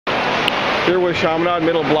Here with Chaminade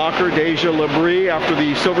middle blocker Daisia LaBrie after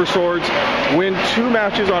the Silverswords win 2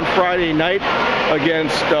 matches on Friday night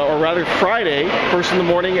against, or rather Friday, first in the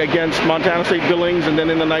morning against Montana State-Billings, and then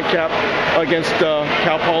in the nightcap against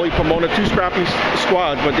Poly Pomona. 2 scrappy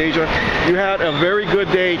squads, but Daisia, you had a very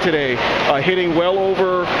good day today, hitting well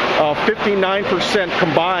over 59%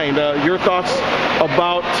 combined. Your thoughts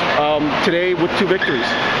about today with 2 victories?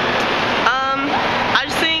 I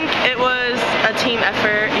just think it was a team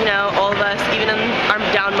effort. You know, all of us, even in our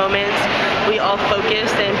down moments, we all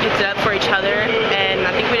focused and picked it up for each other, and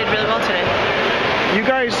I think we did really well today. You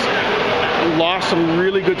guys lost some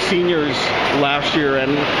really good seniors last year,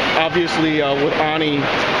 and obviously with Ani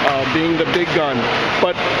being the big gun.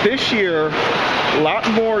 But this year, a lot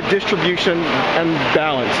more distribution and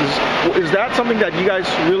balance. Is that something that you guys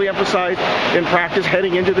really emphasize in practice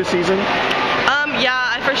heading into the season? Yeah,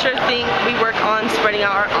 I for sure think we work on spreading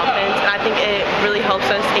out our offense, and I think it really helps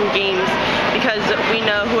us in games because we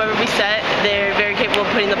know whoever we set, they're very capable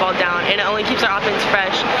of putting the ball down, and it only keeps our offense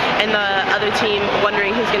fresh and the other team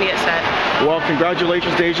wondering who's going to get set. Well,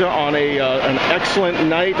 congratulations, Daisia, on an excellent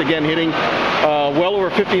night. Again, hitting well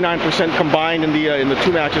over 59% combined in the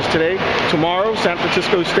 2 matches today. Tomorrow, San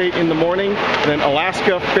Francisco State in the morning, then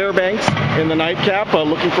Alaska Fairbanks in the nightcap,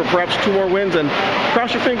 looking for perhaps 2 more wins, and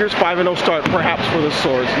cross your fingers, 5-0 start perhaps for the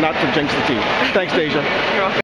Swords, not to jinx the team. Thanks, Daisia. You're welcome.